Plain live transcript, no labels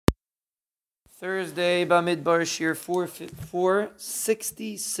Thursday, Bamidbar, Shiur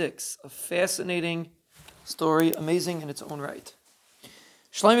 466. A fascinating story, amazing in its own right.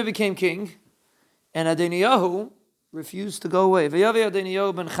 Shlomo became king, and Adoniyahu refused to go away. V'yavi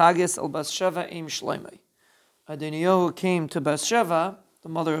Adoniyahu ben Chagis al Bathsheva im Shlomo. Adoniyahu came to Bathsheva, the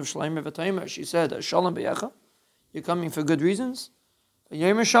mother of Shlomo, v'taimer. She said, Shalom b'yecha, you're coming for good reasons?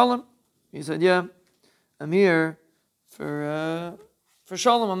 V'yemer Shalom. He said, yeah, I'm here for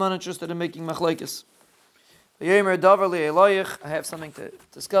Shalom. I'm not interested in making machlekes. V'yemer davar li eloyich, I have something to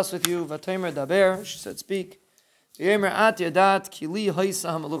discuss with you. V'taimer daber, she said, speak. V'yemer at yadat ki li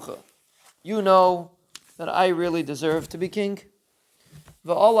haisa hamalucha. You know that I really deserve to be king.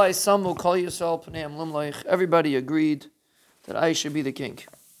 V'alai samu kol yisrael pnei limloich. Everybody agreed that I should be the king.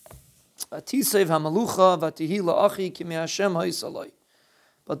 V'tisev hamalucha v'tihi la'achi ki me'Hashem haisalai.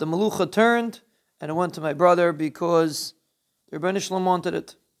 But the malucha turned and it went to my brother because the Rebbeinu Shalom wanted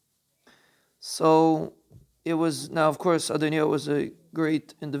it. So it was, now of course Adoniyahu was a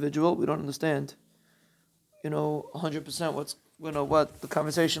great individual. We don't understand, 100% what the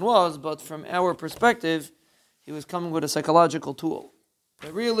conversation was, but from our perspective, he was coming with a psychological tool.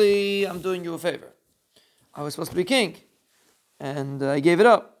 But really, I'm doing you a favor. I was supposed to be king, and I gave it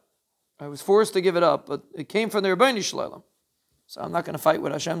up. I was forced to give it up, but it came from the Rebbeinu Shalom. So I'm not going to fight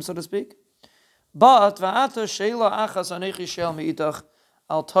with Hashem, so to speak. But va'ata sheila achas anechi shel meitach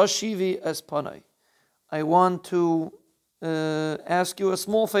al tashivi es panai. I want to ask you a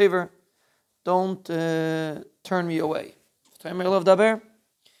small favor. Don't turn me away.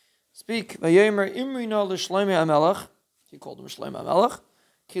 Speak. Vayemer imrina l'shlomo hamelach. He called him Shlomo hamelach.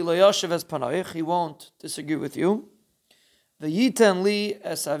 Ki lo yashav es panayich. He won't disagree with you. V'yiten li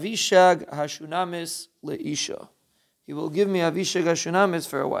es avishag hashunamis leisha. He will give me avishag hashunamis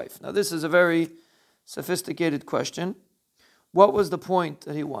for a wife. Now this is a very sophisticated question. What was the point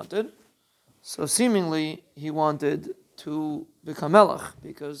that he wanted? So seemingly he wanted to become melech,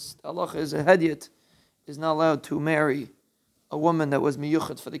 because Allah is a hedyot, is not allowed to marry a woman that was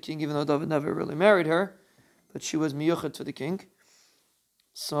miyuchet for the king, even though David never really married her, but she was miyuchet for the king.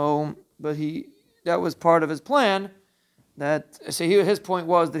 So, that was part of his plan. His point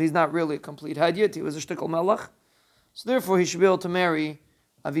was that he's not really a complete hedyot, he was a shtickle melech. So therefore he should be able to marry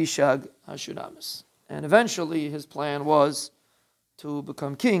Avishag Hashunamis. And eventually his plan was to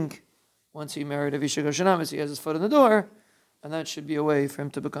become king. Once he married Avishag Hashunamis, he has his foot in the door, and that should be a way for him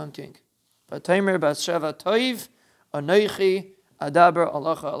to become king. V'taimer Bathsheva toiv anoichi adaber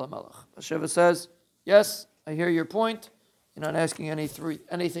alacha ala melech. Bathsheva says, yes, I hear your point. You're not asking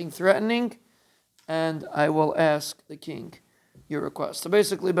anything threatening, and I will ask the king your request. So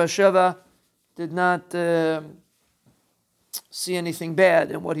basically Bathsheva did not see anything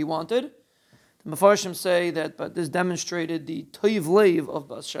bad in what he wanted. The Mefarshim say that, but this demonstrated the toiv leiv of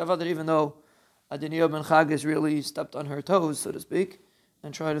Bathsheva, that even though Adoniyahu ben Chagis really stepped on her toes, so to speak,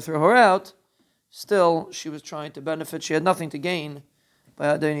 and tried to throw her out, still she was trying to benefit. She had nothing to gain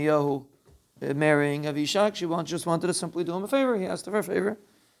by Adoniyahu marrying Avishag. She just wanted to simply do him a favor. He asked her for a favor,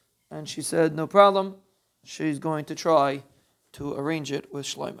 and she said, no problem. She's going to try to arrange it with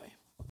Shlomo.